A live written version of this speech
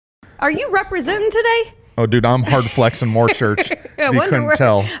Are you representing today? Oh, dude, I'm hard flexing more church. If you couldn't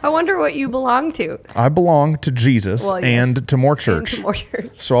tell. I wonder what you belong to. I belong to Jesus Well, yes. and to more church. And to more church.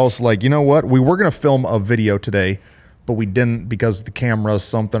 So I was like, you know what? We were going to film a video today, but we didn't because the camera's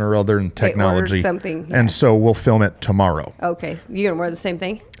something or other and technology. ordered something, yeah. And so we'll film it tomorrow. Okay. You going to wear the same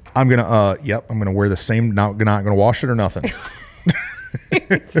thing? I'm going to, I'm going to wear the same, not going to wash it or nothing.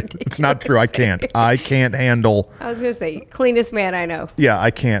 It's not true. I can't handle. I was going to say, cleanest man I know. Yeah,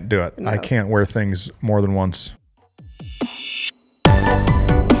 I can't do it. No. I can't wear things more than once.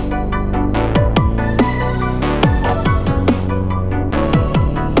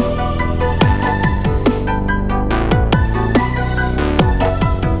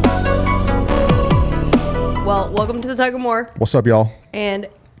 Well, welcome to the Tug of War. What's up, y'all? And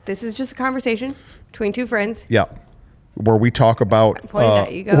this is just a conversation between two friends. Yeah. Where we talk about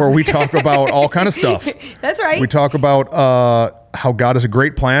where we talk about all kind of stuff. That's right. We talk about how God has a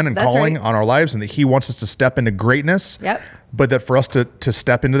great plan and That's calling right. on our lives, and that He wants us to step into greatness. Yep. But that for us to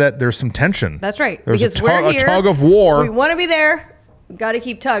step into that, there's some tension. That's right. There's because a we're here. a tug of war. We want to be there. We got to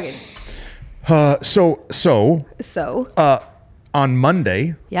keep tugging. So on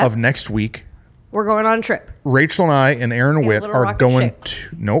Monday Yep. of next week, We're going on a trip. Rachel and I and Aaron In a Witt little are rocket going ship.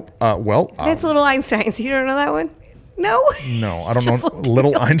 to. Nope. That's Little Einsteins. You don't know that one? No. No, I don't know. Just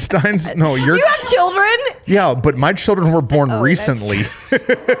Little Einsteins? No, You have children? Yeah, but my children were born that's recently.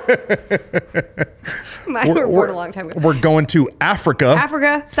 Mine were born a long time ago. We're going to Africa.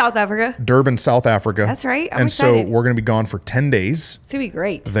 Africa, South Africa. Durban, South Africa. That's right. I'm and excited. so we're going to be gone for 10 days It's going to be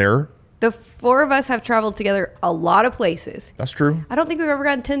great. there. The four of us have traveled together a lot of places. That's true. I don't think we've ever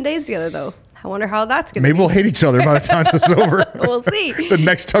gotten 10 days together, though. I wonder how that's going to be. Maybe we'll hate each other by the time this is over. We'll see. The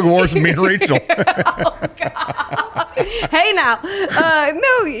next tug of war is me and Rachel. Hey, now.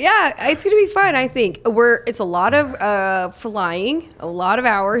 No, yeah, it's going to be fun, I think. It's a lot of flying, a lot of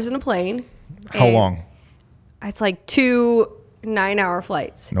hours in a plane. How and long? It's like 2 9-hour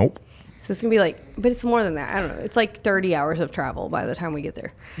flights. Nope. So it's going to be like, but it's more than that. I don't know. It's like 30 hours of travel by the time we get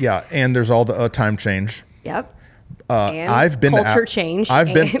there. Yeah, and there's all the time change. Yep. And I've been culture to change.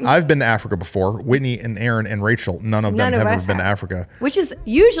 I've been to Africa before. Whitney and Aaron and Rachel, none of them have ever been to Africa. Which is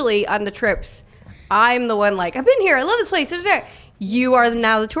usually on the trips, I'm the one like, I've been here. I love this place. You are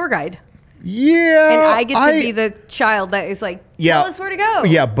now the tour guide. Yeah. And I get to be the child that is like, tell us where to go.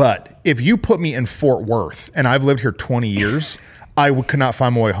 Yeah, but if you put me in Fort Worth and I've lived here 20 years, could not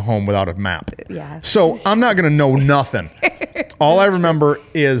find my way home without a map. Yeah. So I'm not going to know nothing. All I remember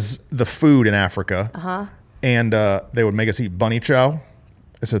is the food in Africa. Uh-huh. And they would make us eat bunny chow.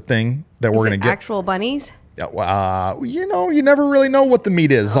 It's a thing that we're going to get. Actual bunnies? You never really know what the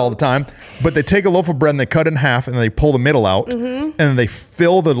meat is all the time. But they take a loaf of bread and they cut it in half and they pull the middle out. Mm-hmm. And then they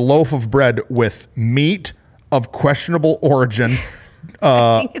fill the loaf of bread with meat of questionable origin.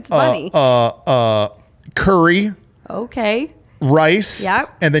 I think it's bunny. Curry. Okay. Rice.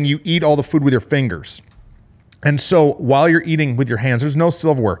 Yep. And then you eat all the food with your fingers. And so while you're eating with your hands, there's no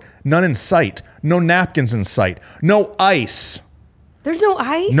silverware, none in sight, no napkins in sight, no ice. There's no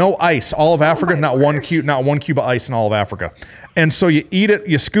ice? No ice. All of Africa, not word. one cube of ice in all of Africa. And so you eat it,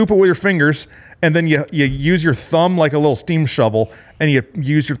 you scoop it with your fingers, and then you use your thumb like a little steam shovel, and you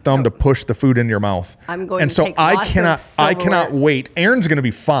use your thumb to push the food into your mouth. I'm going and to so take lots of I cannot silverware. wait. Aaron's going to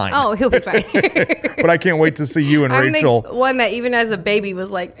be fine. Oh, he'll be fine. But I can't wait to see you and I'm Rachel. the one that even as a baby was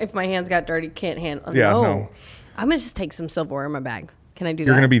like, if my hands got dirty, can't handle. Yeah, no. I'm going to just take some silverware in my bag. Can I do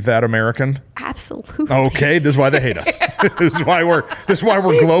You're that? going to be that American? Absolutely. Okay, this is why they hate us. This is why we're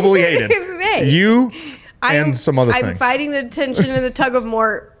globally hated. Hey. You and some other things. I'm fighting the tension and the tug of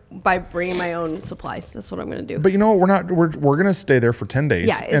war by bringing my own supplies. That's what I'm going to do. But you know what? We're going to stay there for 10 days,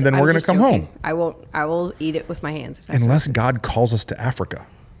 Yeah, and then I'm we're going to just come joking. home. I will eat it with my hands. If that's Unless God calls us to Africa.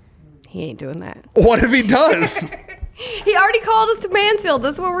 He ain't doing that. What if He does? He already called us to Mansfield.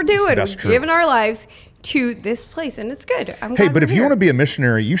 That's what we're doing. That's we're true. giving our lives to this place, and it's good. Hey, but if you want to be a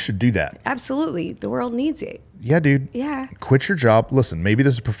missionary, you should do that. Absolutely. The world needs it. Yeah, dude. Yeah. Quit your job. Listen, maybe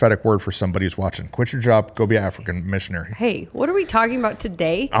this is a prophetic word for somebody who's watching. Quit your job. Go be an African missionary. Hey, what are we talking about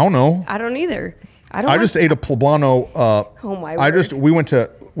today? I don't know. I don't either. I just ate a poblano. Oh my word.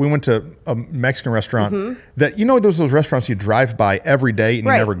 We went to a Mexican restaurant that, those restaurants you drive by every day and you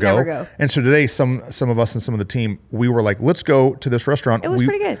Right, never go. never go. And so today, some of us and some of the team, we were like, let's go to this restaurant. It was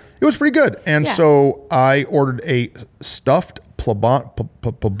pretty good. It was pretty good. And Yeah. so I ordered a stuffed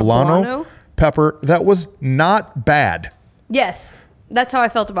poblano pepper that was not bad. Yes. That's how I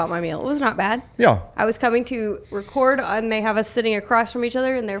felt about my meal. It was not bad. Yeah. I was coming to record, and they have us sitting across from each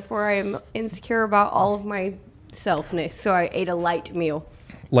other, and therefore I am insecure about all of my selfness. So I ate a light meal.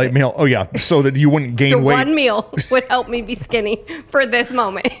 Light meal. Oh yeah, so that you wouldn't gain The weight. one meal would help me be skinny for this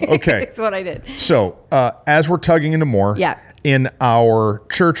moment. Okay. That's what I did. So as we're tugging into more, Yeah. in our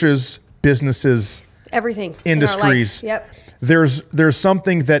churches, businesses, Everything. in our life. industries, Yep. there's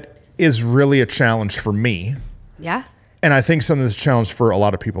something that is really a challenge for me, Yeah. and I think something that's a challenge for a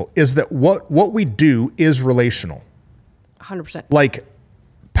lot of people, is that what we do is relational. 100%. Like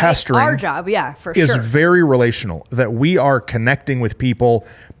pastoring Our job, yeah, for is sure. very relational, that we are connecting with people,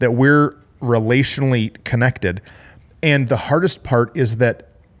 that we're relationally connected. And the hardest part is that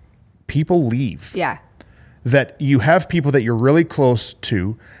people leave. Yeah. That you have people that you're really close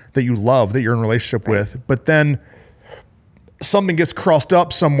to, that you love, that you're in a relationship with, but then something gets crossed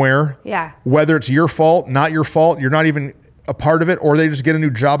up somewhere. Yeah. Whether it's your fault, not your fault, you're not even a part of it, or they just get a new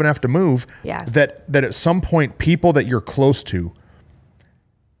job and have to move. Yeah. That at some point, people that you're close to,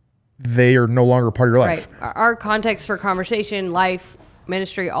 they are no longer part of your life. Right. Our context for conversation, life,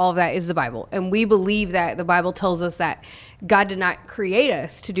 ministry, all of that is the Bible. And we believe that the Bible tells us that God did not create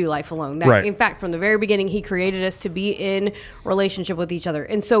us to do life alone. That Right. in fact, from the very beginning, he created us to be in relationship with each other.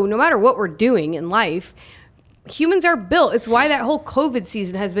 And so no matter what we're doing in life, humans are built. It's why that whole COVID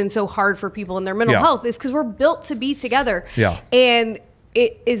season has been so hard for people in their mental Yeah. health, is because we're built to be together. Yeah. And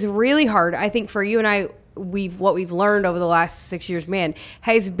it is really hard. I think for you and I, what we've learned over the last 6 years, man,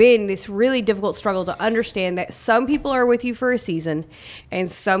 has been this really difficult struggle to understand that some people are with you for a season and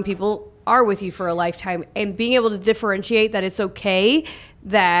some people are with you for a lifetime, and being able to differentiate that it's okay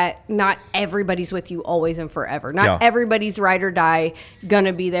that not everybody's with you always and forever. Not Yeah. everybody's ride or die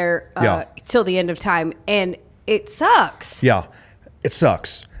gonna be there Yeah. till the end of time. And it sucks, Yeah, it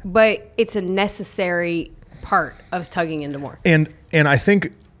sucks. but it's a necessary part of tugging into more. And I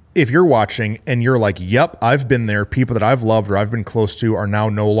think if you're watching and you're like, yep, I've been there, people that I've loved or I've been close to are now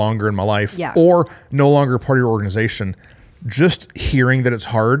no longer in my life, Yeah. or no longer part of your organization, just hearing that it's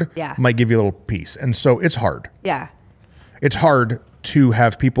hard Yeah. might give you a little peace. And so it's hard. Yeah. It's hard to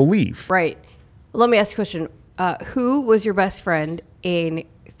have people leave. Right. Let me ask you a question. Who was your best friend in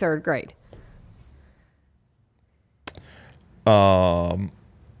third grade?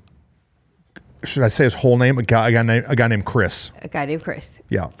 Should I say his whole name? A guy named Chris. A guy named Chris.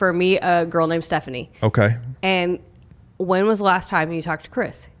 Yeah. For me, a girl named Stephanie. Okay. And when was the last time you talked to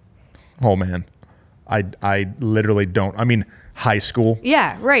Chris? Oh man. I literally don't. I mean, high school.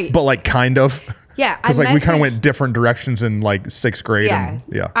 Yeah, right. But like kind of. Yeah, Because I like we kind messaged- of went different directions in like sixth grade. yeah. And,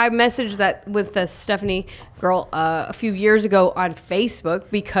 yeah. I messaged that with the Stephanie girl a few years ago on Facebook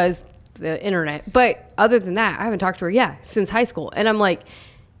because the internet. But other than that, I haven't talked to her, since high school. And I'm like,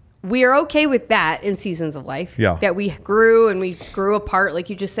 we are okay with that in seasons of life. Yeah. That we grew and we grew apart, like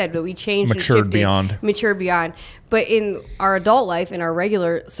you just said, but we changed and Matured shifted, beyond. Matured beyond. But in our adult life, in our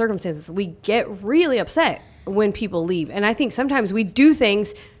regular circumstances, we get really upset when people leave. And I think sometimes we do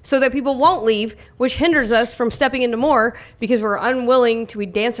things so that people won't leave, which hinders us from stepping into more because we're unwilling to, we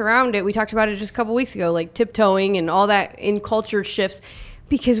dance around it. We talked about it just a couple weeks ago, like tiptoeing and all that in culture shifts,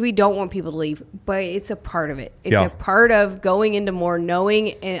 because we don't want people to leave, but it's a part of it. It's Yeah. a part of going into more,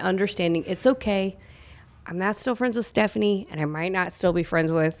 knowing and understanding it's okay. I'm not still friends with Stephanie, and I might not still be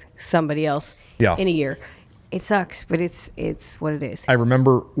friends with somebody else Yeah. in a year. It sucks, but it's what it is. I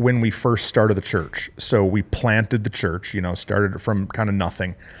remember when we first started the church. So we planted the church, started it from kind of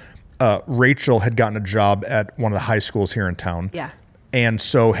nothing. Rachel had gotten a job at one of the high schools here in town. Yeah. And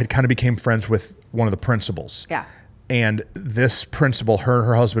so had kind of became friends with one of the principals. Yeah. And this principal, her and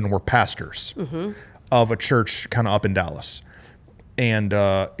her husband were pastors of a church kind of up in Dallas. And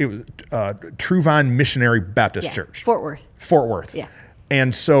it was True Vine Missionary Baptist Yeah. Church. Fort Worth. Fort Worth. Yeah.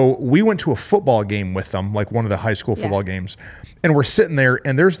 And so we went to a football game with them, like one of the high school football games. And we're sitting there,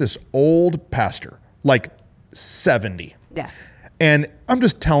 and there's this old pastor, like 70. Yeah. And I'm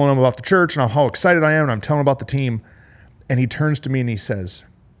just telling him about the church and how excited I am, and I'm telling him about the team. And he turns to me and he says,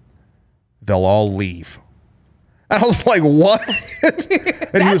 "They'll all leave." And I was like, "What?" And he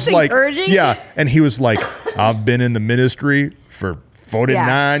That's was like, encouraging. "Yeah." And he was like, "I've been in the ministry for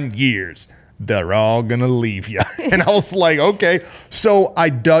 49 years. They're all gonna leave you." And I was like, "Okay." So I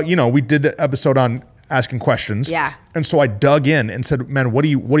dug. We did the episode on asking questions. Yeah. And so I dug in and said, "Man, what are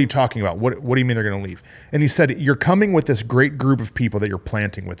you talking about? What do you mean they're gonna leave?" And he said, "You're coming with this great group of people that you're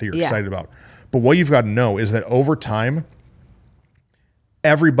planting with, that you're excited about. But what you've got to know is that over time,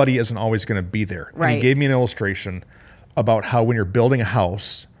 everybody isn't always going to be there." And Right. he gave me an illustration about how when you're building a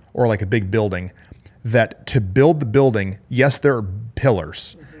house or like a big building, that to build the building, yes, there are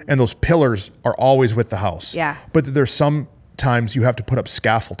pillars, and those pillars are always with the house. Yeah. But there's sometimes you have to put up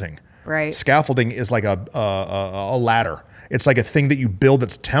scaffolding. Right. Scaffolding is like a ladder. It's like a thing that you build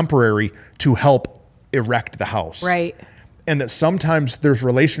that's temporary to help erect the house. Right. and that sometimes there's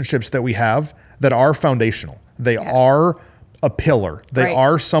relationships that we have that are foundational. They are a pillar. They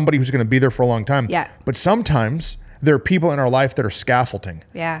are somebody who's going to be there for a long time. Yeah. But sometimes there are people in our life that are scaffolding.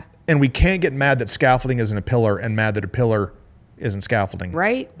 Yeah. And we can't get mad that scaffolding isn't a pillar and mad that a pillar isn't scaffolding.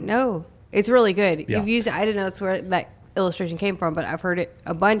 Right? No. It's really good. Yeah. You've used it. I didn't know that's where that illustration came from, but I've heard it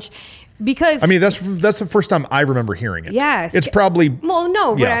a bunch because... I mean, that's the first time I remember hearing it. Yeah. It's probably... Well,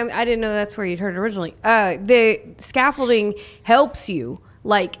 no, but Yeah. I didn't know that's where you'd heard it originally. The scaffolding helps you,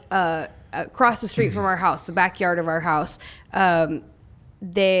 like across the street from our house, the backyard of our house.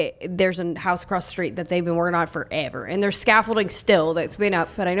 There's a house across the street that they've been working on forever, and there's scaffolding still that's been up,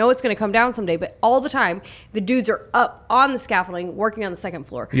 but I know it's going to come down someday. But all the time, the dudes are up on the scaffolding working on the second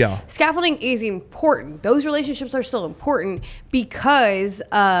floor. Yeah. Scaffolding is important. Those relationships are still important because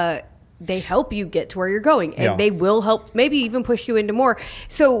they help you get to where you're going, and they will help maybe even push you into more.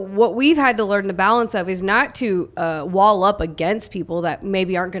 So what we've had to learn the balance of is not to wall up against people that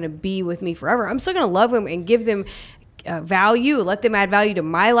maybe aren't going to be with me forever. I'm still going to love them and give them value, let them add value to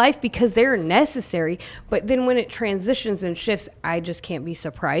my life because they're necessary. But then when it transitions and shifts, I just can't be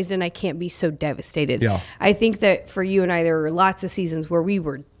surprised and I can't be so devastated. Yeah. I think that for you and I, there were lots of seasons where we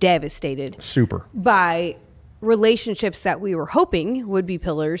were devastated Super. by relationships that we were hoping would be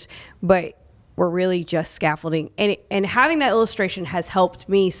pillars, but were really just scaffolding. And having that illustration has helped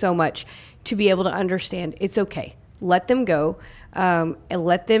me so much to be able to understand it's okay. Let them go. And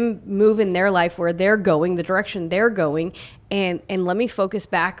let them move in their life where they're going, the direction they're going, and let me focus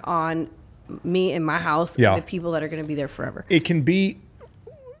back on me and my house and the people that are going to be there forever. It can be,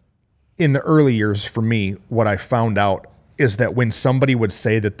 in the early years for me, what I found out is that when somebody would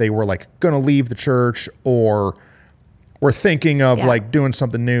say that they were like going to leave the church or were thinking of like doing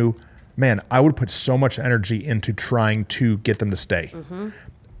something new, man, I would put so much energy into trying to get them to stay. Mm-hmm.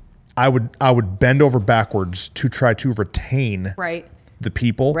 I would bend over backwards to try to retain the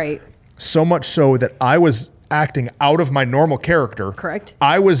people. Right. So much so that I was acting out of my normal character. Correct.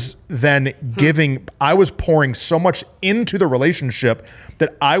 I was then I was pouring so much into the relationship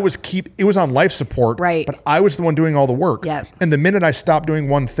that it was on life support. Right. But I was the one doing all the work. Yep. And the minute I stopped doing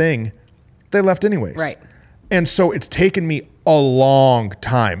one thing, they left anyways. Right. And so it's taken me a long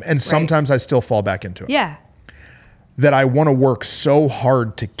time. And sometimes I still fall back into it. Yeah. That I want to work so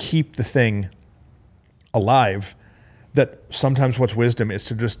hard to keep the thing alive that sometimes what's wisdom is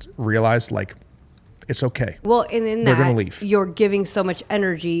to just realize like, it's okay. Well, and in They're that, gonna leave. you're giving so much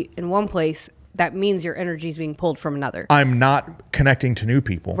energy in one place, that means your energy is being pulled from another. I'm not connecting to new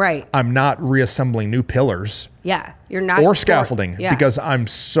people. Right. I'm not reassembling new pillars. Yeah. You're not. Or scaffolding because I'm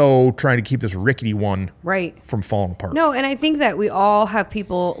so trying to keep this rickety one from falling apart. No, and I think that we all have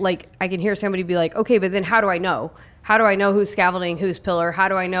people, like, I can hear somebody be like, okay, but then how do I know? How do I know who's scaffolding, who's pillar? How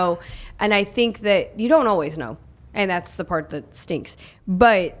do I know? And I think that you don't always know. And that's the part that stinks.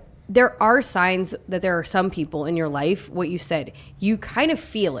 But there are signs that there are some people in your life, what you said, you kind of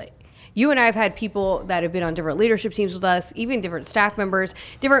feel it. You and I have had people that have been on different leadership teams with us, even different staff members,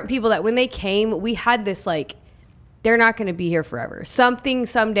 different people that when they came, we had this like, they're not going to be here forever. Something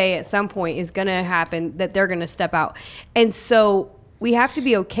someday at some point is going to happen that they're going to step out. And so we have to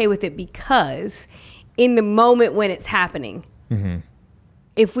be okay with it because in the moment when it's happening,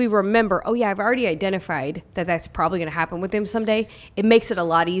 if we remember, oh yeah, I've already identified that that's probably going to happen with them someday, it makes it a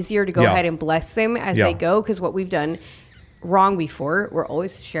lot easier to go ahead and bless them as they go. Because what we've done wrong before, we're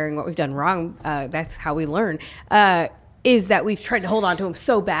always sharing what we've done wrong. That's how we learn, is that we've tried to hold on to them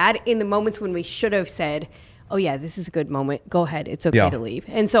so bad in the moments when we should have said, oh yeah, this is a good moment. Go ahead. It's okay to leave.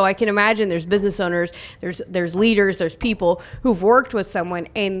 And so I can imagine there's business owners, there's leaders, there's people who've worked with someone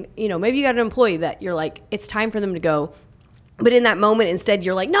and, you know, maybe you got an employee that you're like, it's time for them to go. But in that moment, instead,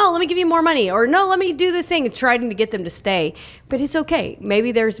 you're like, no, let me give you more money or no, let me do this thing and trying to get them to stay. But it's okay.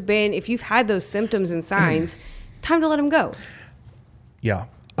 Maybe there's been, if you've had those symptoms and signs, it's time to let them go. Yeah.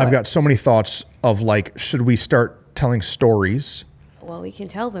 I've got so many thoughts of like, should we start telling stories? Well, we can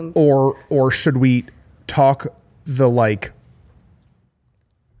tell them. Or should we talk the like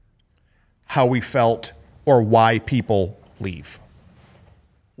how we felt or why people leave?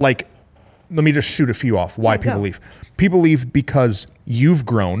 Like, let me just shoot a few off. Why people leave. People leave because you've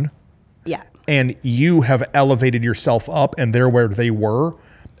grown. Yeah. And you have elevated yourself up and they're where they were.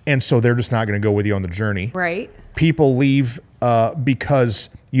 And so they're just not going to go with you on the journey. Right. People leave because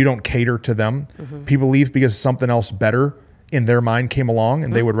you don't cater to them. Mm-hmm. People leave because something else better in their mind came along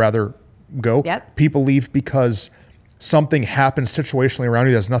and they would rather go. Yep. People leave because something happens situationally around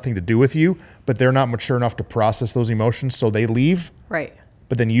you that has nothing to do with you, but they're not mature enough to process those emotions. So they leave. Right.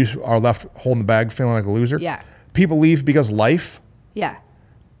 But then you are left holding the bag feeling like a loser. Yeah. People leave because life. Yeah.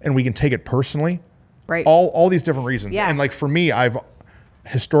 And we can take it personally. Right. All these different reasons. Yeah. And like for me, I've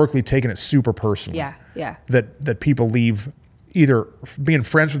historically taken it super personally. Yeah. Yeah. That people leave either being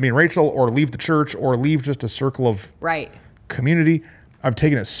friends with me and Rachel, or leave the church, or leave just a circle of Right. community. I've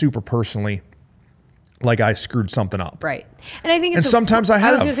taken it super personally, like I screwed something up. Right. And I think it's And sometimes I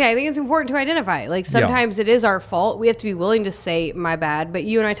have. was going to say, I think it's important to identify. Like sometimes it is our fault. We have to be willing to say my bad. But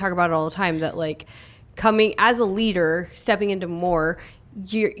you and I talk about it all the time that like coming as a leader, stepping into more,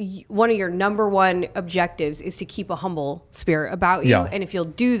 one of your number one objectives is to keep a humble spirit about you. Yeah. And if you'll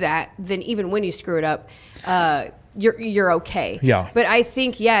do that, then even when you screw it up, you're okay. Yeah. But I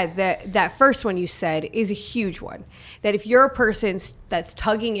think, that first one you said is a huge one. That if you're a person that's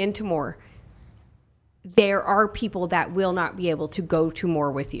tugging into more, there are people that will not be able to go to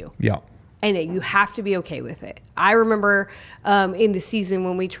more with you. Yeah. And that you have to be okay with it. I remember in the season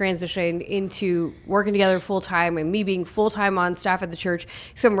when we transitioned into working together full time and me being full time on staff at the church,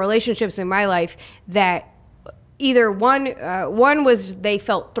 some relationships in my life that either one was they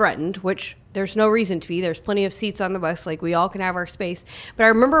felt threatened, which there's no reason to be. There's plenty of seats on the bus. Like we all can have our space. But I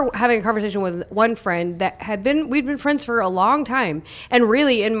remember having a conversation with one friend that we'd been friends for a long time. And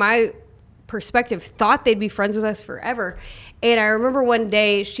really in my perspective thought they'd be friends with us forever. And I remember one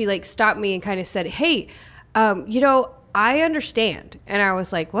day she like stopped me and kind of said, hey, I understand. And I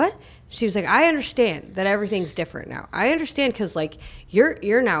was like, what? She was like, I understand that everything's different now. I understand because like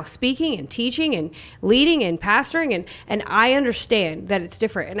you're now speaking and teaching and leading and pastoring and I understand that it's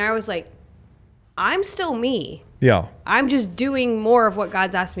different. And I was like, I'm still me. Yeah. I'm just doing more of what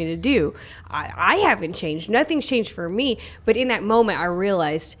God's asked me to do. I haven't changed. Nothing's changed for me. But in that moment, I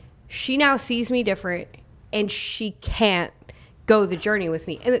realized she now sees me different and she can't go the journey with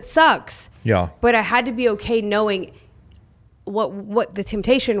me. And it sucks. Yeah. But I had to be okay knowing what the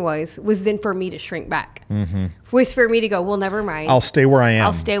temptation was then for me to shrink back. Mm-hmm. Was for me to go, well, never mind. I'll stay where I am.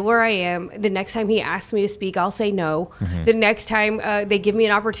 I'll stay where I am. The next time he asks me to speak, I'll say no. Mm-hmm. The next time they give me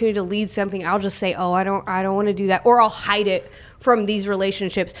an opportunity to lead something, I'll just say, oh, I don't want to do that. Or I'll hide it from these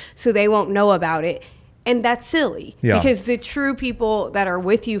relationships so they won't know about it. And that's silly. Yeah. Because the true people that are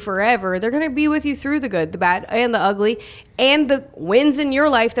with you forever, they're going to be with you through the good, the bad, and the ugly. And the wins in your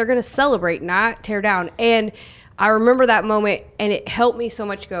life, they're going to celebrate, not tear down. And I remember that moment, and it helped me so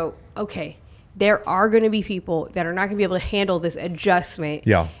much go, okay, there are going to be people that are not going to be able to handle this adjustment.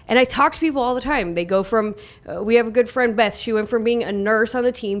 Yeah. And I talk to people all the time. They go from, we have a good friend, Beth. She went from being a nurse on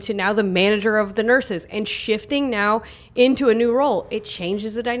the team to now the manager of the nurses and shifting now into a new role. It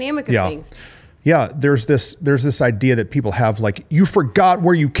changes the dynamic of things. Yeah, there's this idea that people have like, you forgot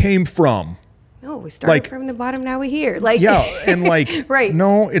where you came from. No, we started from the bottom, now we're here. Like, yeah, and like, right.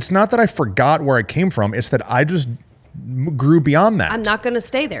 No, it's not that I forgot where I came from. It's that I just grew beyond that. I'm not going to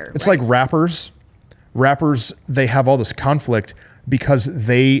stay there. It's like rappers. Rappers, they have all this conflict because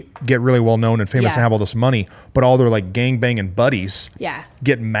they get really well known and famous and have all this money, but all their like gangbanging buddies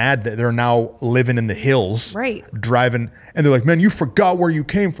get mad that they're now living in the hills, driving, and they're like, man, you forgot where you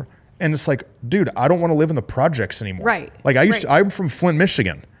came from. And it's like, dude, I don't want to live in the projects anymore. Right. Like I'm from Flint,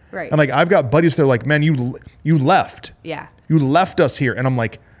 Michigan. Right. And like, I've got buddies that are like, man, you left. Yeah. You left us here. And I'm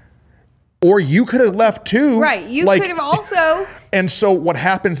like, or you could have left too. Right. You like, could have also. And so what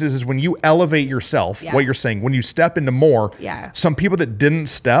happens is when you elevate yourself, what you're saying, when you step into more, some people that didn't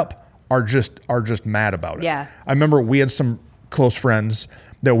step are just mad about it. Yeah. I remember we had some close friends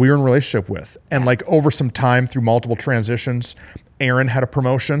that we were in a relationship with. And like over some time through multiple transitions, Aaron had a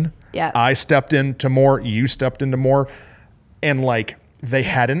promotion. Yeah. I stepped into more, you stepped into more, and like they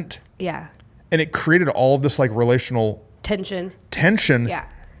hadn't. Yeah. And it created all of this like relational tension. Yeah.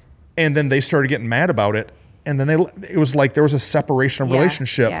 And then they started getting mad about it. And then it was like there was a separation of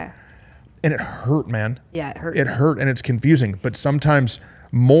relationship. Yeah. And it hurt, man. Yeah, it hurt. It hurt and it's confusing. But sometimes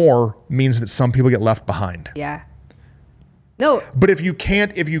more means that some people get left behind. Yeah. No. But if you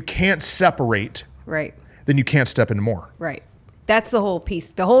can't separate, then you can't step into more. Right. That's the whole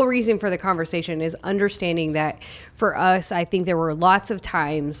piece. The whole reason for the conversation is understanding that for us, I think there were lots of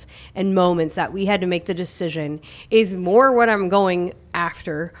times and moments that we had to make the decision, is more what I'm going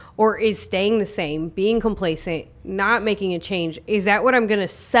after, or is staying the same, being complacent, not making a change? Is that what I'm going to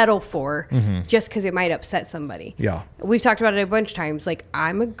settle for just because it might upset somebody? Yeah. We've talked about it a bunch of times. Like,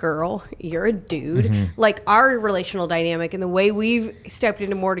 I'm a girl, you're a dude. Like, our relational dynamic and the way we've stepped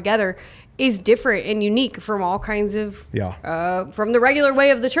into more together is different and unique from all kinds of, from the regular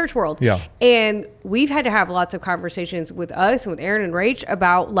way of the church world. Yeah. And we've had to have lots of conversations with us and with Aaron and Rach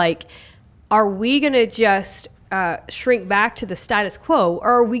about like, are we going to just shrink back to the status quo,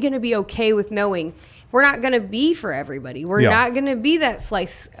 or are we going to be okay with knowing we're not going to be for everybody? We're not going to be that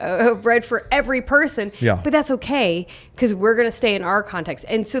slice of bread for every person, but that's okay because we're going to stay in our context.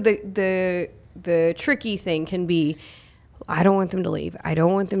 And so the the tricky thing can be, I don't want them to leave. I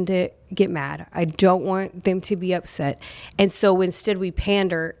don't want them to get mad. I don't want them to be upset. And so instead we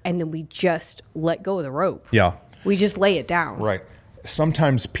pander and then we just let go of the rope. Yeah. We just lay it down. Right.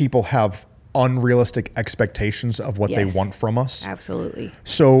 Sometimes people have unrealistic expectations of what they Yes. want from us. Absolutely.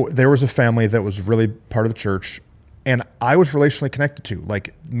 So there was a family that was really part of the church and I was relationally connected to.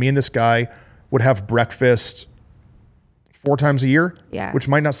 Like me and this guy would have breakfast 4 times a year, Yeah. which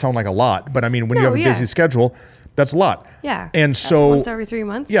might not sound like a lot, but I mean, when you No, have a yeah. busy schedule, that's a lot. Yeah. And so once every 3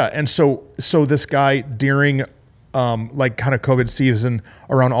 months. yeah. And so this guy during like kind of COVID season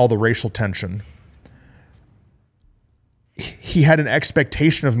around all the racial tension, he had an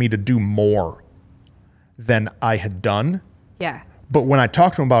expectation of me to do more than I had done. Yeah. But when I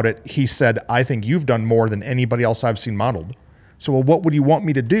talked to him about it, he said, I think you've done more than anybody else I've seen modeled. So, well, what would you want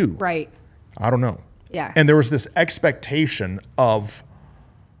me to do? Right. I don't know. Yeah. And there was this expectation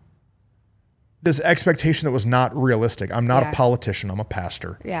that was not realistic. I'm not Yeah. a politician. I'm a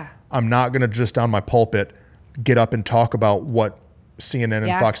pastor. Yeah. I'm not going to just on my pulpit get up and talk about what CNN and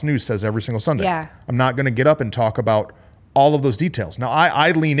Yeah. Fox News says every single Sunday. Yeah. I'm not going to get up and talk about all of those details. Now,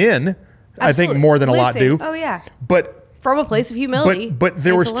 I lean in, I think Absolutely. more than a lot do. Listen. Oh, yeah. But From a place of humility. but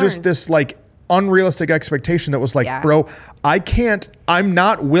there and was to just learn. this like unrealistic expectation that was like, Yeah. bro, I'm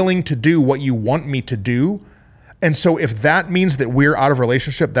not willing to do what you want me to do. And so if that means that we're out of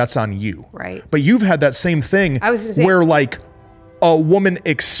relationship, that's on you. Right. But you've had that same thing I was gonna say- where like a woman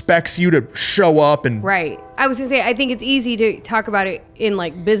expects you to show up and Right. I was gonna say I think it's easy to talk about it in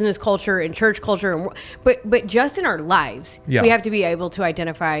like business culture and church culture, and but just in our lives, Yeah. we have to be able to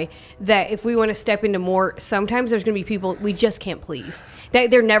identify that if we want to step into more. Sometimes there's gonna be people we just can't please. That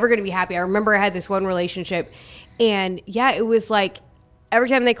they're never gonna be happy. I remember I had this one relationship, and yeah, it was like. Every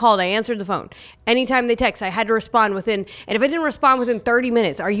time they called, I answered the phone. Anytime they text, I had to respond within. And if I didn't respond within 30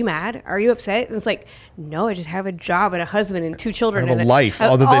 minutes, are you mad? Are you upset? And it's like, no, I just have a job and a husband and 2 children. have a and life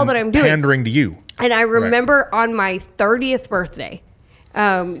all other than that I'm doing. pandering to you. And I remember on my 30th birthday,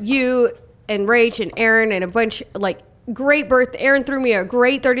 you and Rach and Aaron and a bunch, like, great birthday. Aaron threw me a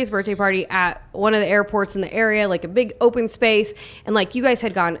great 30th birthday party at one of the airports in the area, like a big open space. And, like, you guys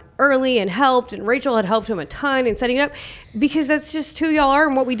had gone early and helped, and Rachel had helped him a ton in setting it up because that's just who y'all are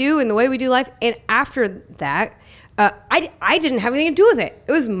and what we do and the way we do life. And after that, I didn't have anything to do with it.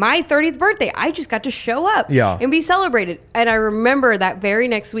 It was my 30th birthday. I just got to show up Yeah. and be celebrated. And I remember that very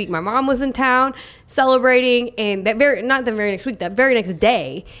next week, my mom was in town celebrating. And that very next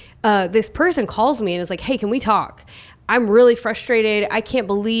day, this person calls me and is like, hey, can we talk? I'm really frustrated. I can't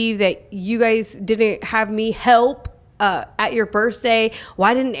believe that you guys didn't have me help at your birthday.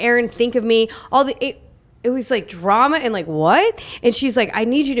 Why didn't Aaron think of me? It was like drama and like, what? And she's like, I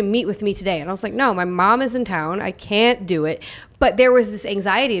need you to meet with me today. And I was like, no, my mom is in town. I can't do it. But there was this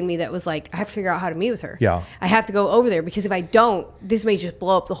anxiety in me that was like, I have to figure out how to meet with her. Yeah. I have to go over there because if I don't, this may just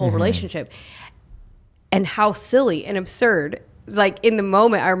blow up the whole relationship. And how silly and absurd. Like in the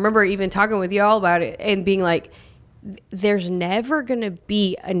moment, I remember even talking with y'all about it and being like, there's never going to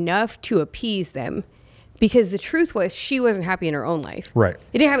be enough to appease them because the truth was she wasn't happy in her own life. Right.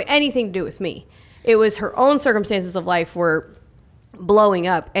 It didn't have anything to do with me. It was her own circumstances of life were blowing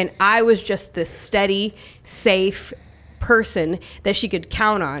up. And I was just this steady, safe person that she could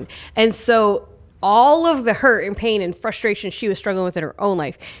count on. And so all of the hurt and pain and frustration she was struggling with in her own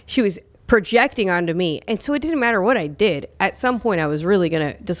life, she was projecting onto me. And so it didn't matter what I did. At some point, I was really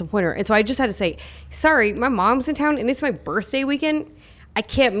going to disappoint her. And so I just had to say, sorry, my mom's in town and it's my birthday weekend. I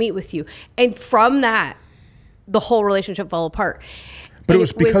can't meet with you. And from that, the whole relationship fell apart. But And it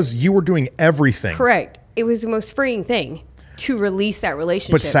was because you were doing everything. correct. It was the most freeing thing to release that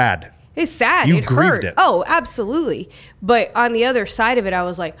relationship. But sad. It's sad. You It grieved hurt. it. Oh, absolutely. But on the other side of it, I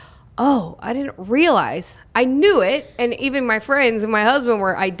was like, oh, I didn't realize. I knew it. And even my friends and my husband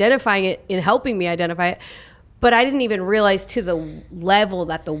were identifying it and helping me identify it. But I didn't even realize to the level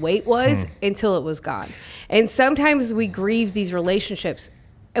that the weight was until it was gone. And sometimes we grieve these relationships,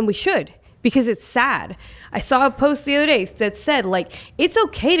 and we should, because it's sad. I saw a post the other day that said, like, it's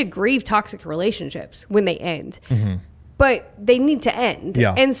okay to grieve toxic relationships when they end. But they need to end.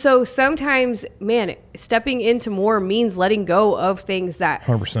 Yeah. And so sometimes, man, stepping into more means letting go of things that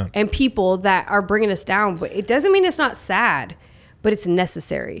 100%. and people that are bringing us down. But it doesn't mean it's not sad, but it's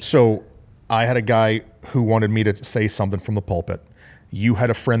necessary. So I had a guy who wanted me to say something from the pulpit. You had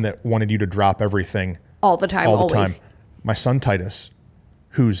a friend that wanted you to drop everything All the time, all the always. time. My son Titus,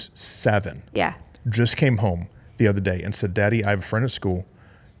 who's 7, Yeah. just came home the other day and said, Daddy, I have a friend at school,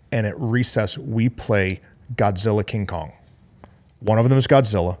 and at recess we play Godzilla King Kong. One of them is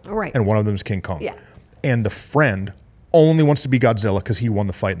Godzilla, Right. and one of them is King Kong. Yeah. And the friend only wants to be Godzilla because he won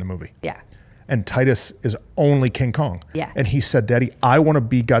the fight in the movie. Yeah. and Titus is only King Kong. Yeah. And he said, Daddy, I want to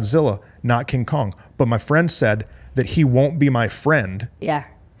be Godzilla, not King Kong. But my friend said that he won't be my friend Yeah.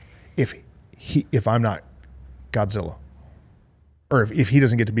 if I'm not Godzilla. Or if he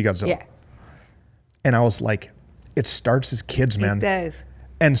doesn't get to be Godzilla. Yeah. And I was like, it starts as kids, man. It does.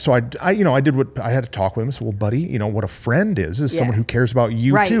 And so I did what I had to talk with him. I said, well, buddy, what a friend is someone who cares about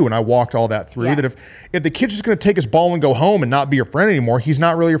you Right. too. And I walked all that through, Yeah. that if the kid's just going to take his ball and go home and not be your friend anymore, he's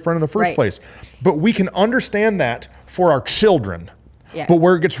not really your friend in the first Right. place. But we can understand that for our children. Yeah. But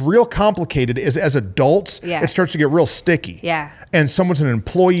where it gets real complicated is as adults, Yeah. it starts to get real sticky. Yeah. And someone's an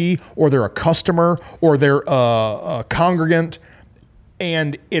employee or they're a customer or they're a congregant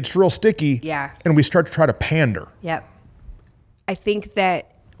and it's real sticky. Yeah. And we start to try to pander. Yep. I think that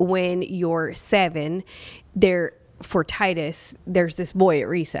when you're 7, for Titus, there's this boy at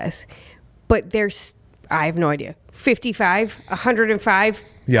recess, but I have no idea, 55, 105.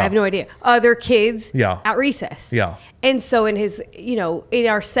 Yeah. I have no idea. Other kids Yeah. at recess. Yeah. And so in his, in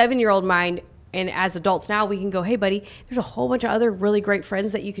our 7-year-old mind, and as adults now, we can go, hey, buddy, there's a whole bunch of other really great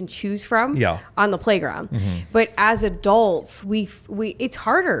friends that you can choose from Yeah. on the playground. But as adults, we it's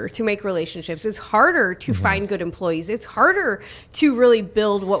harder to make relationships. It's harder to find good employees. It's harder to really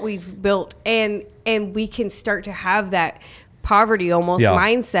build what we've built. And we can start to have that poverty almost Yeah.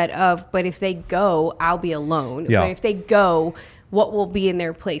 mindset of, but if they go, I'll be alone. Yeah. But if they go, what will be in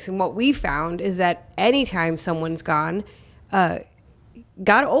their place? And what we found is that anytime someone's gone,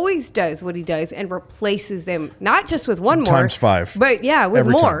 God always does what he does and replaces them, not just with one more. Times 5. But yeah, with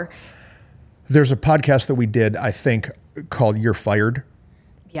Every more. time. There's a podcast that we did, I think, called You're Fired.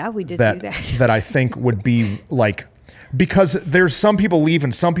 Yeah, we did do that. that I think would be like, because there's some people leave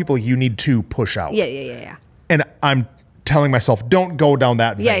and some people you need to push out. Yeah. And I'm telling myself, don't go down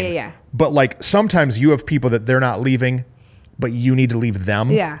that vein. Yeah. But like sometimes you have people that they're not leaving, but you need to leave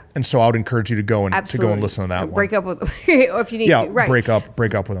them. Yeah. And so I would encourage you to go and Absolutely. listen to that one. Break up with them if you need Yeah, to. Right. break up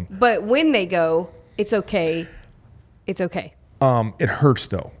with them. But when they go, it's okay. It's okay. It hurts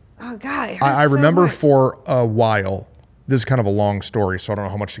though. Oh, God. It hurts I so remember much. for a while, this is kind of a long story, so I don't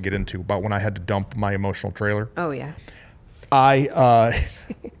know how much to get into, but when I had to dump my emotional trailer, Oh, yeah.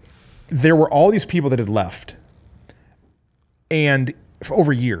 there were all these people that had left and for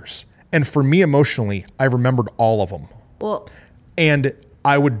over years. And for me emotionally, I remembered all of them. Well, And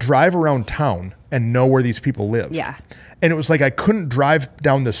I would drive around town and know where these people live. Yeah. And it was like I couldn't drive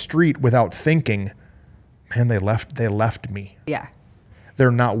down the street without thinking, man, they left me. yeah. They're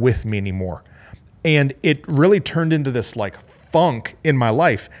not with me anymore. And it really turned into this like funk in my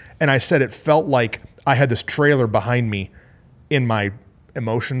life. And I said it felt like I had this trailer behind me in my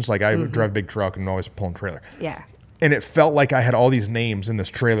emotions. Like I would drive a big truck and always pulling trailer. Yeah. And it felt like I had all these names in this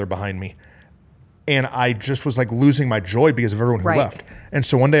trailer behind me. And I just was like losing my joy because of everyone who Right. left. And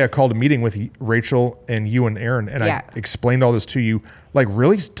so one day I called a meeting with Rachel and you and Aaron, and Yeah. I explained all this to you, like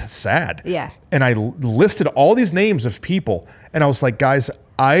really sad. Yeah. And I listed all these names of people, and I was like, guys,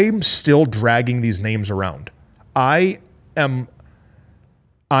 I'm still dragging these names around. I am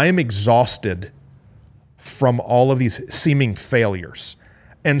exhausted from all of these seeming failures.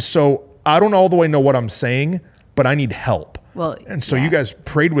 And so I don't all the way know what I'm saying, but I need help. Well, and so yeah. you guys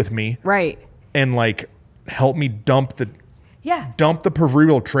prayed with me Right. and like help me dump the Yeah.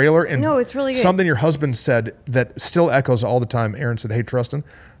 proverbial trailer. And No, it's really good. something your husband said that still echoes all the time. Aaron said, hey, Trustin,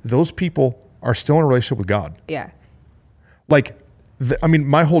 those people are still in a relationship with God. Yeah. Like,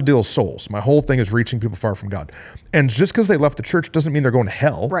 my whole deal is souls. My whole thing is reaching people far from God. And just because they left the church doesn't mean they're going to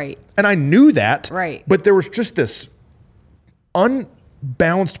hell. Right. And I knew that. Right. But there was just this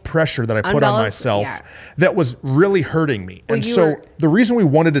unbalanced pressure that I put on Unbalanced, myself yeah. that was really hurting me. Well, and you so were- the reason we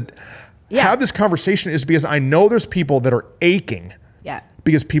wanted to Yeah. have this conversation is because I know there's people that are aching Yeah.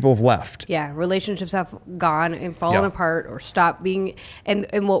 because people have left. Yeah, relationships have gone and fallen Yeah. apart or stopped being, and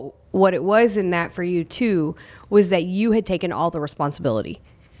what it was in that for you too was that you had taken all the responsibility.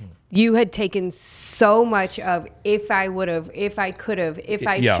 You had taken so much of if I would have, if I could have, if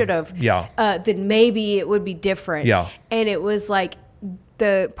I Yeah. should have, Yeah. then maybe it would be different. Yeah. And it was like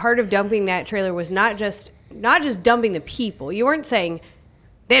the part of dumping that trailer was not just dumping the people. You weren't saying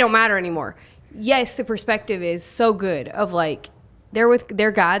they don't matter anymore. Yes, the perspective is so good of like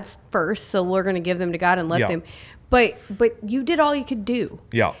they're God's first, so we're going to give them to God and let Yeah. them. But you did all you could do.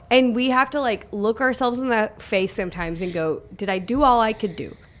 Yeah. And we have to like look ourselves in the face sometimes and go, did I do all I could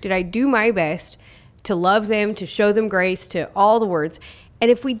do? Did I do my best to love them, to show them grace, to all the words? And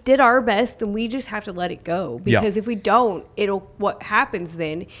if we did our best, then we just have to let it go. Because if we don't, what happens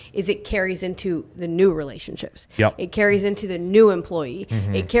then is it carries into the new relationships. Yep. It carries into the new employee.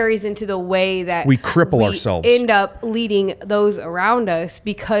 It carries into the way that we cripple ourselves. End up leading those around us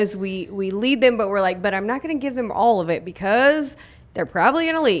because we lead them, but we're like, but I'm not going to give them all of it because they're probably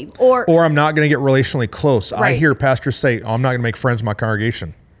going to leave. Or I'm not going to get relationally close. Right. I hear pastors say, oh, I'm not going to make friends in my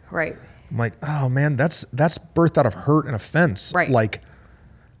congregation. Right. I'm like, oh man, that's birthed out of hurt and offense. Right. Like,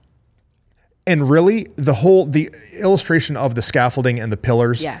 and really the illustration of the scaffolding and the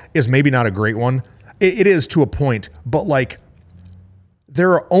pillars is maybe not a great one. It is to a point, but like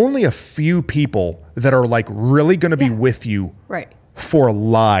there are only a few people that are like really going to be with you for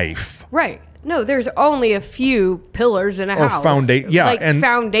life. Right. No, there's only a few pillars in a house. And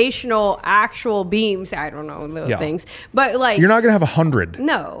foundational actual beams. I don't know those things, but like you're not going to have 100.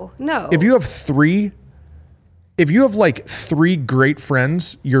 No. If you have like 3 great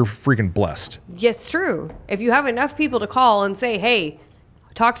friends, you're freaking blessed. Yes, true. If you have enough people to call and say, hey,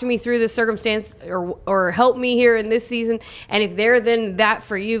 talk to me through this circumstance or help me here in this season. And if they're then that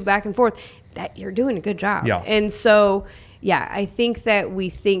for you back and forth, that you're doing a good job. Yeah. And so, I think that we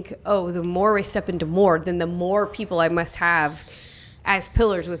think, the more we step into more, then the more people I must have as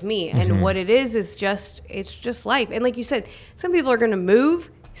pillars with me. And what it is just, it's just life. And like you said, some people are going to move.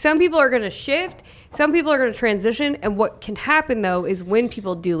 Some people are going to shift. Some people are going to transition. And what can happen, though, is when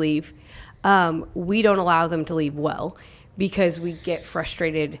people do leave, we don't allow them to leave well because we get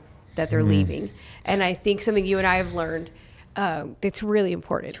frustrated that they're leaving. And I think something you and I have learned that's really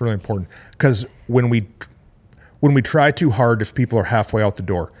important. It's really important because when we try too hard, if people are halfway out the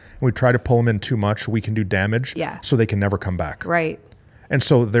door, and we try to pull them in too much, we can do damage so they can never come back. Right. And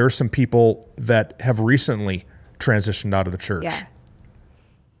so there are some people that have recently transitioned out of the church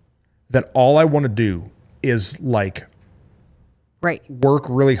that all I want to do is like work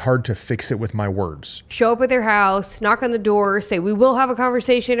really hard to fix it with my words. Show up at their house, knock on the door, say, we will have a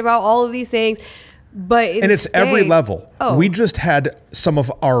conversation about all of these things. And it's every level. We just had some of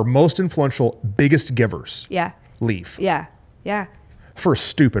our most influential, biggest givers leave. Yeah. For a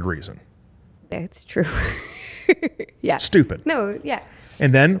stupid reason. It's true. Stupid. No, yeah.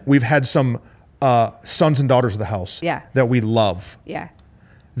 And then we've had some sons and daughters of the house that we love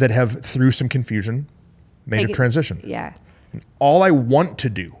that have, through some confusion, made a transition. Yeah. And all I want to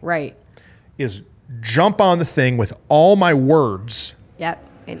do is jump on the thing with all my words. Yep.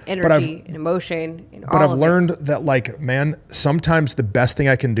 And energy and emotion. And but I've learned that, like, man, sometimes the best thing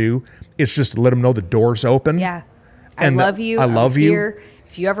I can do is just let them know the door's open. Yeah. I love you. I love you. Here.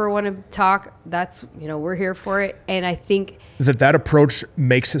 If you ever want to talk, that's, we're here for it. And I think that approach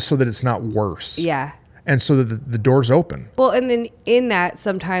makes it so that it's not worse. Yeah. And so that the door's open. Well, and then in that,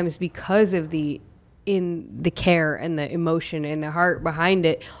 sometimes because of the care and the emotion and the heart behind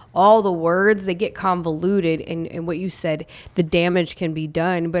it, all the words, they get convoluted, and what you said, the damage can be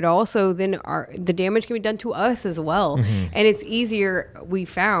done, but also then the damage can be done to us as well. And it's easier, we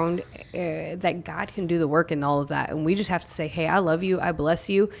found, that God can do the work in all of that, and we just have to say, hey, I love you, I bless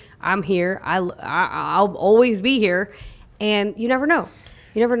you, I'm here, I'll always be here, and you never know.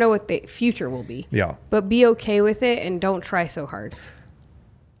 You never know what the future will be. Yeah. But be okay with it and don't try so hard.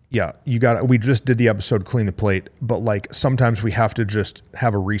 Yeah, we just did the episode Clean the Plate, but like sometimes we have to just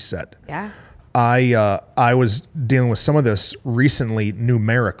have a reset. Yeah. I was dealing with some of this recently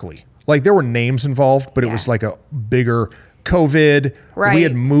numerically. Like there were names involved, but it was like a bigger COVID. Right. We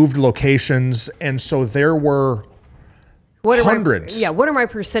had moved locations, and so there were hundreds. What are my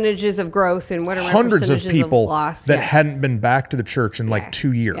percentages of growth and what are my hundreds of percentages people of loss? that hadn't been back to the church in like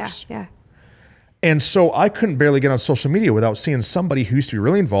 2 years. Yeah. And so I couldn't barely get on social media without seeing somebody who used to be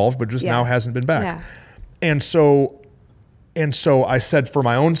really involved, but just now hasn't been back. Yeah. And so I said, for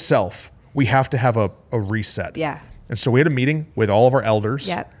my own self, we have to have a reset. Yeah. And so we had a meeting with all of our elders.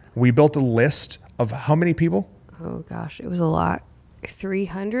 Yep. We built a list of how many people? Oh gosh, it was a lot.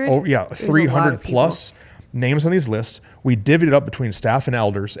 300? Oh yeah, 300 plus names on these lists. We divvied it up between staff and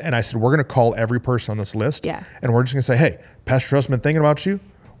elders. And I said, we're going to call every person on this list. Yeah. And we're just going to say, hey, Pastor Trust's been thinking about you.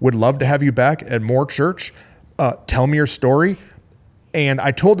 Would love to have you back at more church. Tell me your story. And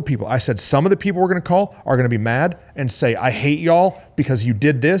I told the people, I said, some of the people we're going to call are going to be mad and say, I hate y'all because you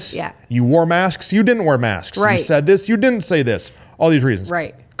did this. Yeah. You wore masks. You didn't wear masks. Right. You said this. You didn't say this. All these reasons.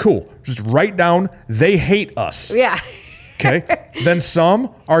 Right. Cool. Just write down, they hate us. Yeah. Okay. Then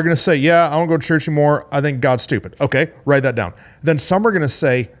some are going to say, yeah, I don't go to church anymore. I think God's stupid. Okay. Write that down. Then some are going to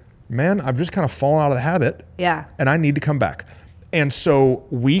say, man, I've just kind of fallen out of the habit. Yeah. And I need to come back. And so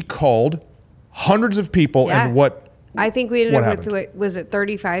we called hundreds of people, and what I think we ended What up happened? with, was it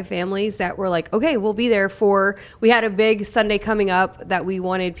 35 families that were like, okay, we'll be there we had a big Sunday coming up that we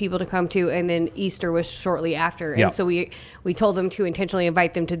wanted people to come to, and then Easter was shortly after. Yeah. And so we told them to intentionally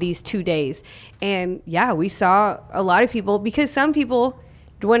invite them to these 2 days. And yeah, we saw a lot of people, because some people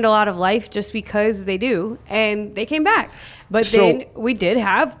dwindle out of life just because they do, and they came back. But So- then we did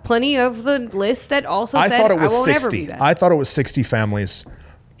have plenty of the list that also I said, thought it was I won't 60. ever be back. I thought it was 60 families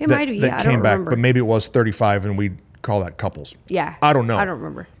It might be, yeah, I came don't back, remember. but maybe it was 35 and we call that couples. Yeah. I don't know. I don't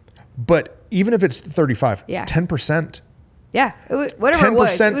remember. But even if it's 35, Yeah. 10%. Yeah. Whatever it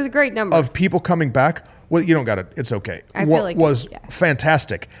was a great number. of people coming back. Well, you don't got it. It's okay. I feel What like was yeah.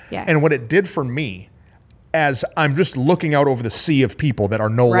 fantastic. Yeah. And what it did for me, as I'm just looking out over the sea of people that are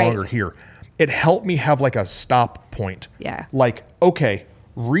no Right. longer here, it helped me have like a stop point. Yeah. Like, okay,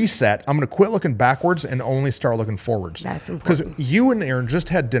 reset. I'm going to quit looking backwards and only start looking forwards. That's Because important. you and Aaron just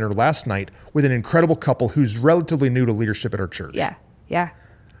had dinner last night with an incredible couple who's relatively new to leadership at our church. Yeah. Yeah.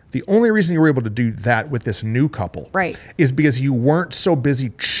 The only reason you were able to do that with this new couple Right. is because you weren't so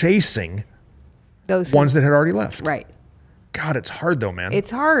busy chasing Those ones that had already left. right. God, it's hard though, man.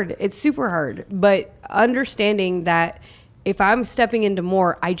 It's hard. It's super hard. But understanding that if I'm stepping into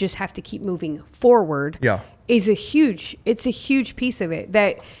more, I just have to keep moving forward. Yeah. It's a huge piece of it.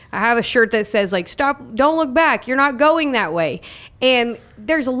 That I have a shirt that says like, stop, don't look back. You're not going that way. And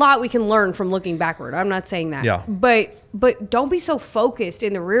there's a lot we can learn from looking backward. I'm not saying that. Yeah. But don't be so focused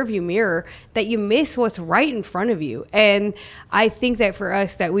in the rearview mirror that you miss what's right in front of you. And I think that for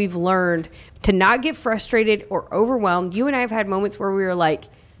us that we've learned to not get frustrated or overwhelmed. You and I have had moments where we were like,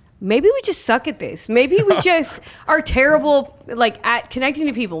 maybe we just suck at this. Maybe we just are terrible like at connecting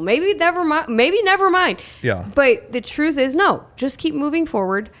to people. Maybe never mind. Yeah. But the truth is no, just keep moving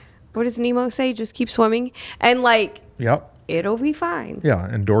forward. What does Nemo say? Just keep swimming. And like Yep. it'll be fine. Yeah.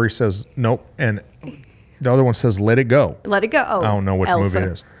 And Dory says nope. And the other one says let it go. Let it go. Oh, I don't know which Elsa. movie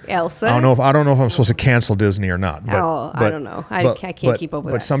it is. Elsa. I don't know if I'm supposed to cancel Disney or not. But, I don't know. I can't keep up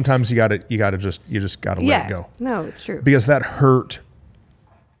with But that. sometimes you just gotta let it go. No, it's true. Because that hurt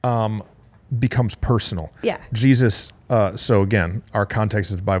becomes personal. Yeah. Jesus, so again, our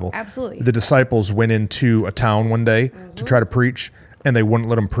context is the Bible. Absolutely. The disciples went into a town one day to try to preach, and they wouldn't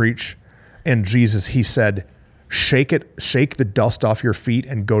let them preach. And Jesus, he said, shake the dust off your feet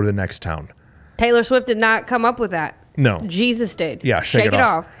and go to the next town. Taylor Swift did not come up with that. No. Jesus did. Yeah, shake it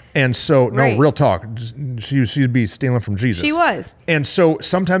off. And so, no, Right. real talk. She'd be stealing from Jesus. She was. And so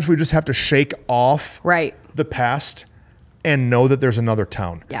sometimes we just have to shake off Right. the past and know that there's another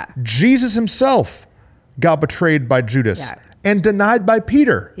town. Yeah. Jesus himself got betrayed by Judas Yeah. and denied by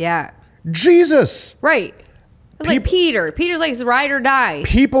Peter. Yeah. Jesus. Right. It's like Peop- Peter. Peter's like ride or die.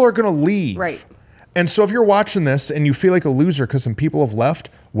 People are going to leave. Right. And so if you're watching this and you feel like a loser because some people have left,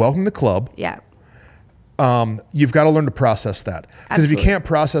 welcome to the club. Yeah. You've got to learn to process that. Because if you Absolutely. can't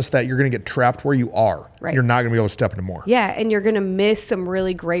process that, you're going to get trapped where you are. Right. You're not going to be able to step into more. Yeah, and you're going to miss some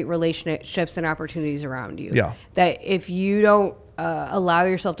really great relationships and opportunities around you. Yeah. That if you don't allow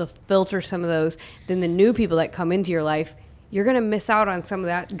yourself to filter some of those, then the new people that come into your life, you're going to miss out on some of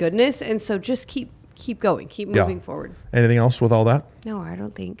that goodness. And so just keep going, keep moving forward. Anything else with all that? No, I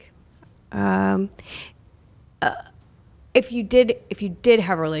don't think. If you did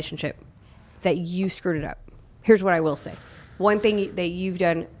have a relationship that you screwed it up, here's what I will say. One thing that you've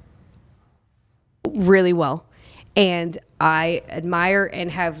done really well, and I admire and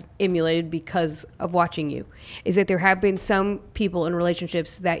have emulated because of watching you, is that there have been some people in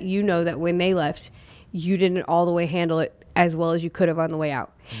relationships that you know that when they left, you didn't all the way handle it as well as you could have on the way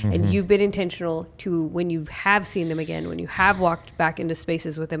out. And you've been intentional to, when you have seen them again, when you have walked back into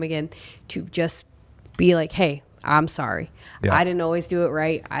spaces with them again, to just be like, hey, I'm sorry. Yeah. I didn't always do it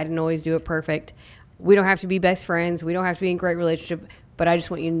right. I didn't always do it perfect. We don't have to be best friends. We don't have to be in great relationship, but I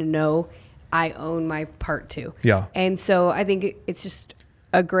just want you to know I own my part too. Yeah. And so I think it's just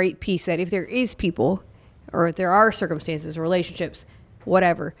a great piece that if there is people or if there are circumstances, relationships,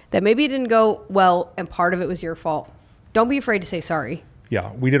 whatever, that maybe it didn't go well and part of it was your fault, don't be afraid to say sorry.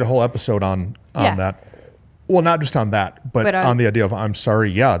 Yeah. We did a whole episode on Yeah. that. Well, not just on that, but on the idea of I'm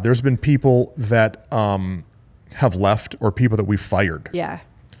sorry. Yeah. There's been people that have left or people that we fired Yeah.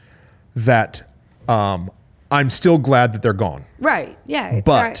 that I'm still glad that they're gone. Right. Yeah. It's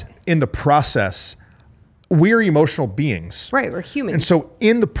But not, in the process, we're emotional beings. right. We're humans. And so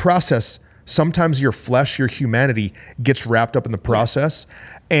in the process, sometimes your flesh, your humanity gets wrapped up in the process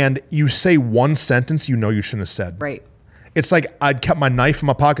and you say one sentence you know you shouldn't have said. right. It's like I'd kept my knife in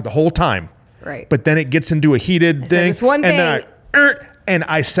my pocket the whole time. Right. But then it gets into a heated said thing. this one and then thing. and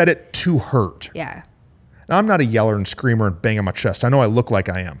I said it to hurt. Yeah. Now, I'm not a yeller and screamer and bang on my chest. I know I look like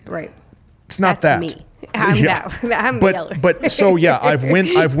I am. Right. It's not That's that. me. I'm that. I'm the yeller. But so yeah, I've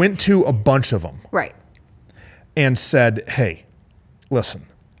went to a bunch of them Right. and said, hey, listen,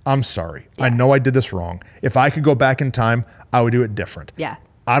 I'm sorry. I Yeah. know I did this wrong. If I could go back in time, I would do it different. Yeah.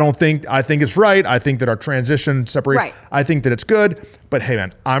 I think it's right. I think that our transition separate. Right. I think that it's good. But hey,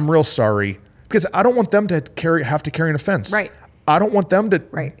 man, I'm real sorry because I don't want them to have to carry an offense. Right. I don't want them to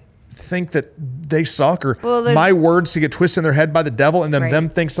Right. think that they suck or Well, my words to get twisted in their head by the devil and then Right. them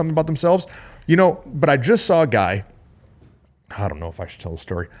think something about themselves. But I just saw a guy. I don't know if I should tell the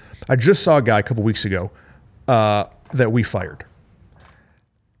story. I just saw a guy a couple weeks ago that we fired.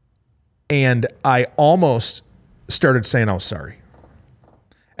 And I almost started saying I was sorry.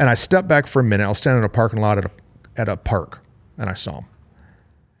 And I stepped back for a minute. I was standing in a parking lot at a park, and I saw him.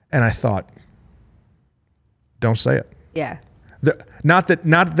 And I thought, don't say it. Yeah. Not that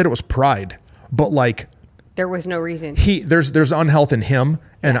it was pride, but like There was no reason. there's unhealth in him,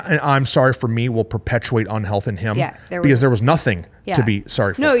 and I'm sorry for me will perpetuate unhealth in him. Yeah, because there was nothing Yeah. to be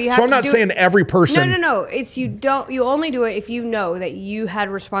sorry for. No, you have so I'm to not do saying it- every person. No. It's you only do it if you know that you had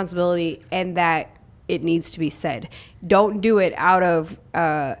responsibility and that it needs to be said. Don't do it out of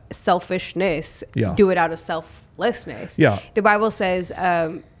selfishness. Yeah. Do it out of selflessness. Yeah. The Bible says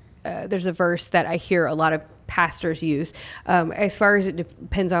there's a verse that I hear a lot of pastors use. As far as it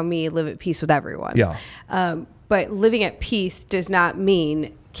depends on me, live at peace with everyone. Yeah. But living at peace does not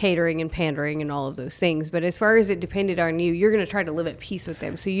mean catering and pandering and all of those things. But as far as it depended on you, you're going to try to live at peace with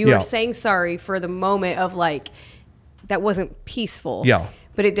them. So you Yeah. are saying sorry for the moment of like, that wasn't peaceful. Yeah.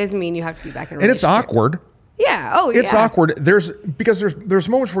 But it doesn't mean you have to be back in a And it's relationship. awkward. Yeah. Oh, It's yeah. awkward. There's moments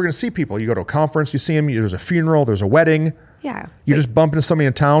where we're going to see people. You go to a conference, you see them. There's a funeral. There's a wedding. Yeah. You just bump into somebody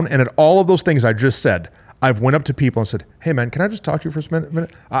in town, and at all of those things I just said, I've went up to people and said, "Hey, man, can I just talk to you for a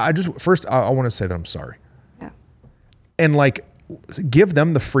minute? I want to say that I'm sorry, Yeah. and like give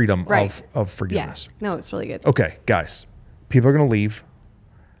them the freedom Right. of Yeah. forgiveness." No, it's really good. Okay, guys, people are going to leave.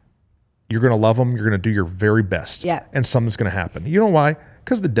 You're going to love them. You're going to do your very best. Yeah. And something's going to happen. You know why?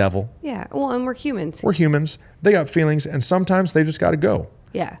 Because the devil. Yeah. Well, and we're humans. We're humans. They got feelings, and sometimes they just got to go.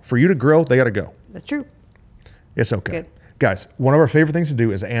 Yeah. For you to grow, they got to go. That's true. It's okay. Good. Guys, one of our favorite things to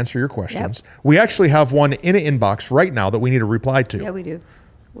do is answer your questions. We actually have one in an inbox right now that we need to reply to. Yeah, we do.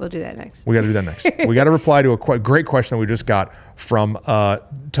 We'll do that next. We got to do that next. We got to reply to a great question that we just got from somebody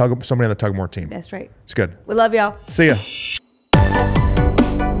on the Tugmore team. That's right. It's good. We love y'all. See ya.